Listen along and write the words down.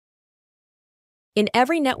In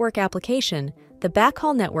every network application, the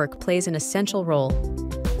backhaul network plays an essential role.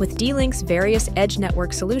 With D-Link's various edge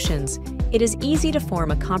network solutions, it is easy to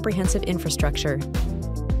form a comprehensive infrastructure.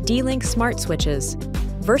 D-Link Smart Switches,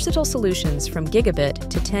 versatile solutions from gigabit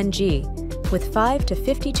to 10G, with 5 to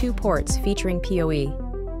 52 ports featuring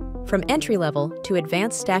PoE. From entry-level to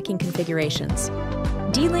advanced stacking configurations,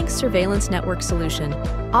 D-Link's surveillance network solution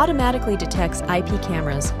automatically detects IP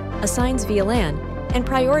cameras, assigns VLAN, and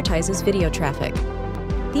prioritizes video traffic.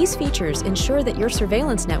 These features ensure that your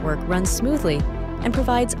surveillance network runs smoothly and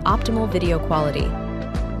provides optimal video quality.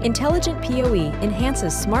 Intelligent PoE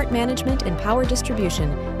enhances smart management and power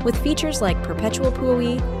distribution with features like perpetual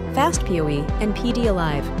PoE, fast PoE, and PD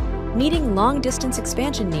Alive, meeting long-distance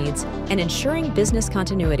expansion needs and ensuring business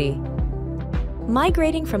continuity.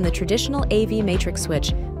 Migrating from the traditional AV matrix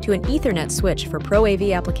switch to an Ethernet switch for Pro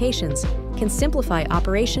AV applications can simplify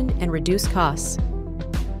operation and reduce costs.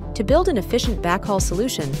 To build an efficient backhaul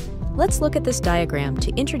solution, let's look at this diagram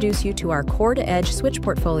to introduce you to our core-to-edge switch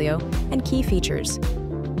portfolio and key features.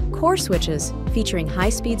 Core switches featuring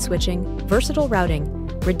high-speed switching, versatile routing,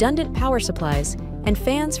 redundant power supplies, and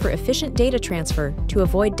fans for efficient data transfer to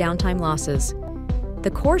avoid downtime losses.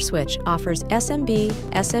 The core switch offers SMB,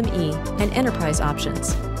 SME, and enterprise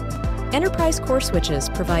options. Enterprise core switches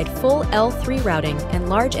provide full L3 routing and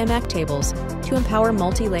large MAC tables to empower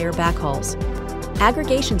multi-layer backhauls.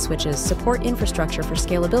 Aggregation switches support infrastructure for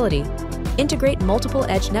scalability, integrate multiple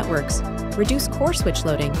edge networks, reduce core switch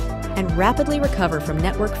loading, and rapidly recover from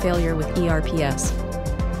network failure with ERPS.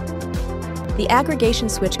 The aggregation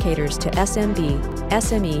switch caters to SMB,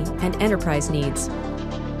 SME, and enterprise needs.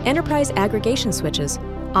 Enterprise aggregation switches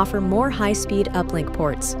offer more high-speed uplink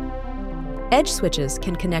ports. Edge switches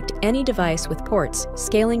can connect any device with ports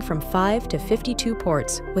scaling from 5 to 52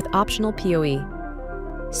 ports with optional PoE.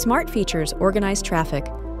 Smart features organize traffic,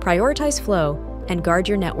 prioritize flow, and guard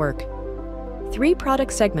your network. 3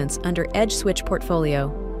 product segments under Edge Switch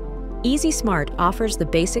portfolio. Easy Smart offers the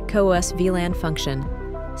basic CoOS VLAN function.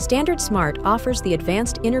 Standard Smart offers the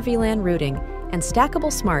advanced inter-VLAN routing, and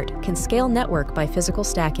Stackable Smart can scale network by physical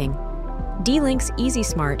stacking. D-Link's Easy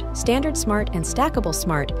Smart, Standard Smart, and Stackable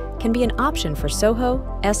Smart can be an option for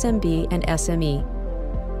SOHO, SMB, and SME.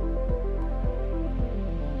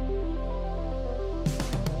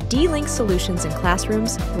 D-Link solutions in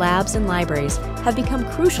classrooms, labs, and libraries have become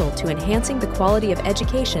crucial to enhancing the quality of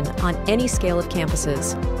education on any scale of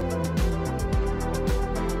campuses.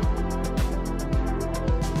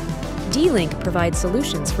 D-Link provides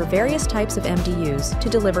solutions for various types of MDUs to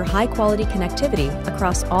deliver high-quality connectivity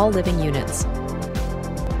across all living units.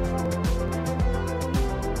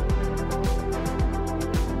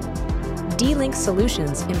 D-Link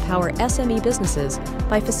solutions empower SME businesses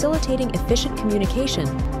by facilitating efficient communication,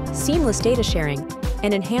 seamless data sharing,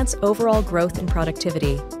 and enhance overall growth and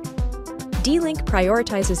productivity. D-Link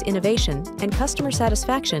prioritizes innovation and customer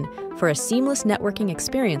satisfaction for a seamless networking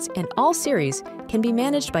experience, and all series can be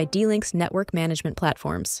managed by D-Link's network management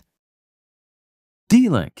platforms.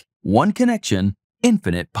 D-Link, one connection,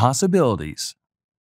 infinite possibilities.